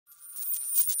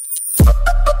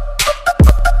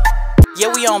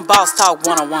Yeah, we on Boss Talk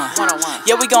 101.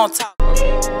 Yeah, we gon' talk.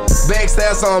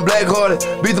 Backstabs on black hearted.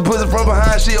 Beat the pussy from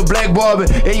behind, she a black Barbie.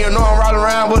 And you know I'm riding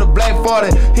around with a black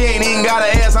 40. He ain't even got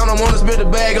an ass, I don't wanna spit the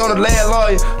bag on the last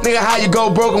lawyer. Nigga, how you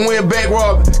go broke and win back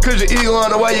robbing? Cause your ego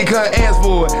on the way you can't ask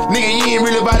for it. Nigga, you ain't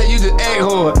really about it, you just act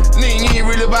hard. Nigga, you ain't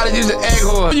really about it, you just act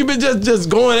hard. You been just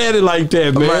going at it like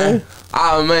that, man.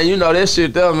 Oh man, you know that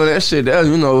shit there, man. That shit there,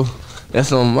 you know. That's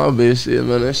on my bitch shit,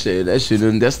 man. That shit, that's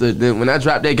when I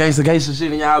drop that gangsta shit,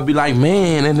 and y'all be like,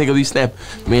 man, that nigga be snapping.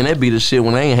 Man, that be the shit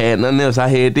when I ain't had nothing else. I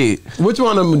had that. Which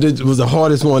one of them was the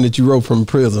hardest one that you wrote from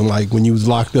prison? Like when you was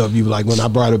locked up, you were like, when I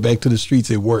brought it back to the streets,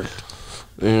 it worked.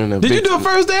 Man, did you do it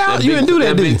first day out? You didn't do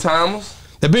that, did you? Big Timers.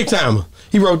 The Big Timer.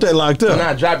 He wrote that locked up. When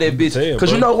I dropped that bitch,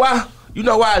 cause you know why? You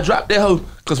know why I dropped that hoe?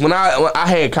 Cause when I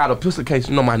had caught a pistol case,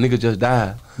 you know my nigga just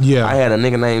died. Yeah. I had a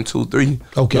nigga named 2-3. Okay. You know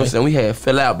what I'm saying? We had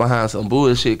fell out behind some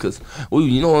bullshit cause we,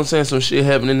 you know what I'm saying, some shit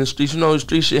happened in the streets. You know, the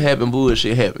street shit happen,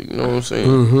 bullshit happen. You know what I'm saying?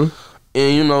 Mm-hmm.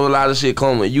 And you know, a lot of shit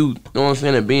come with you know what I'm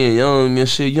saying, and being young and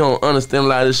shit, you don't understand a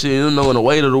lot of shit. You know, the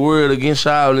weight of the world against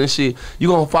y'all and shit, you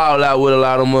gonna fall out with a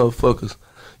lot of motherfuckers.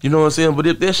 You know what I'm saying? But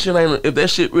if that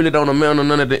shit really don't amount to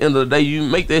none at the end of the day, you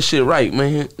make that shit right,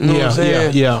 man. You know what I'm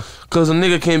saying? Yeah. Cause a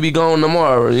nigga can't be gone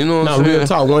tomorrow. You know what I'm saying? Real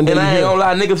talk. One day and I ain't gonna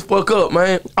lie, niggas fuck up,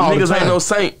 man. All niggas ain't no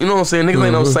saint. You know what I'm saying? Niggas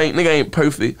ain't no saint. Nigga ain't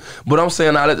perfect. But I'm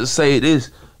saying I like to say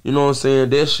this. You know what I'm saying?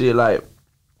 That shit like,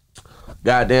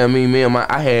 goddamn me, man.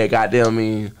 I had goddamn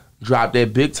me dropped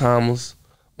that Big Timers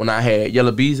when I had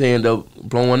Yella Beezy end up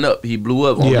blowing up. He blew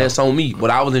up on That's On Me.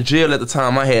 But I was in jail at the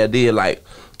time. I had did like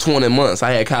 20 months.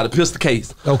 I had caught a pistol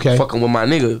case. Okay. Fucking with my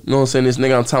nigga. You know what I'm saying? This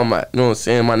nigga I'm talking about. You know what I'm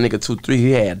saying? My nigga 2-3. He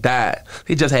had died.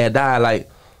 He just had died like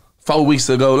 4 weeks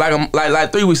ago.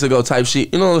 Like 3 weeks ago type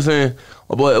shit. You know what I'm saying?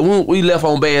 But we left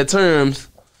on bad terms.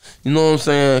 You know what I'm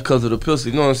saying? Cause of the pistol.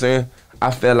 You know what I'm saying?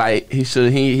 I felt like he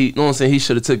should you know what I'm saying? He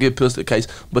should have took his pistol case.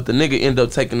 But the nigga ended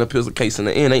up taking the pistol case in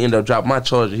the end. They ended up dropping my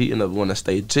charger. He ended up wanting to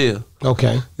stay in jail.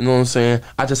 Okay. You know what I'm saying?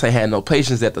 I just ain't had no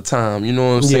patience at the time. You know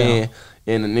what I'm saying?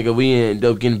 And the nigga, we ended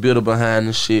up getting built up behind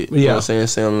and shit. You know what I'm saying?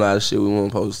 Saying a lot of shit we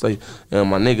weren't supposed to say.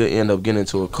 And my nigga ended up getting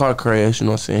into a car crash. You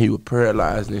know what I'm saying? He was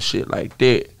paralyzed and shit like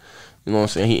that. You know what I'm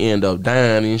saying? He ended up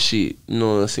dying and shit. You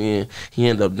know what I'm saying? He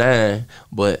ended up dying.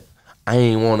 But I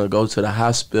ain't want to go to the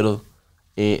hospital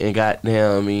and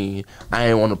goddamn, I mean, I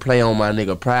ain't want to play on my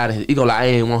nigga pride and his ego. Like, I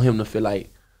ain't want him to feel like,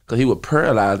 because he was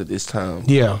paralyzed at this time.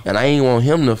 Yeah. And I ain't want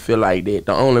him to feel like that.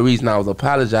 The only reason I was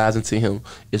apologizing to him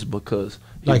is because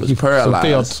he was paralyzed.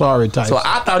 Felt sorry type. So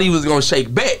I thought he was going to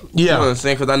shake back. Yeah. You know what I'm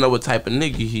saying? Because I know what type of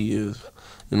nigga he is.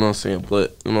 You know what I'm saying?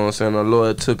 But, you know what I'm saying? The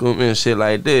Lord took him and shit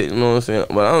like that. You know what I'm saying?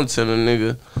 But I'm telling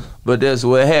nigga, but that's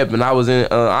what happened. I was just,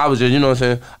 you know what I'm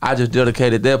saying? I just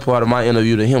dedicated that part of my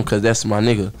interview to him because that's my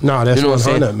nigga. No, that's, you know what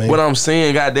I'm saying? Man. What I'm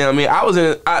saying, goddamn, man, I was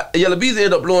in, Yella Beezy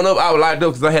ended up blowing up. I was locked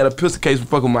up because I had a pistol case for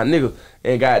fucking with my nigga.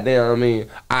 And goddamn, I mean,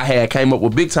 I had came up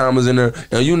with Big Timers in there.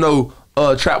 And you know,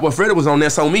 Trap Boy Freddy was on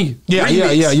That's On Me. Yeah,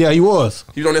 remix. yeah, he was.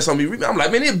 He was on That's On Me remix. I'm like,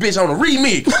 man, this bitch on a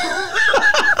remix.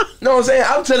 You know what I'm saying?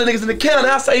 I'm telling niggas in the county,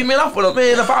 I say, man,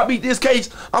 if I beat this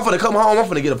case, I'm finna come home, I'm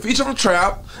finna get a feature from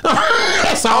Trap.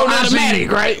 That's all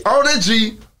automatic, right? On that G.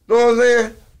 You know what I'm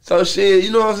saying? So shit,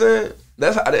 you know what I'm saying?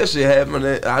 That's how that shit happened.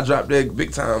 I dropped that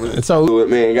Big Time. And so,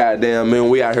 man, goddamn, man,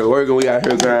 we out here working, we out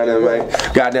here grinding,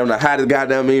 man. Goddamn, the hottest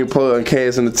goddamn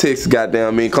podcast in the Texas,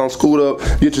 goddamn, man. Come scoot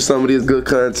up, get you some of this good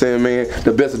content, man.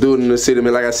 The best to do it in the city,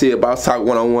 man. Like I said, Boss Talk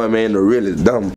 101, man, the realest dumb.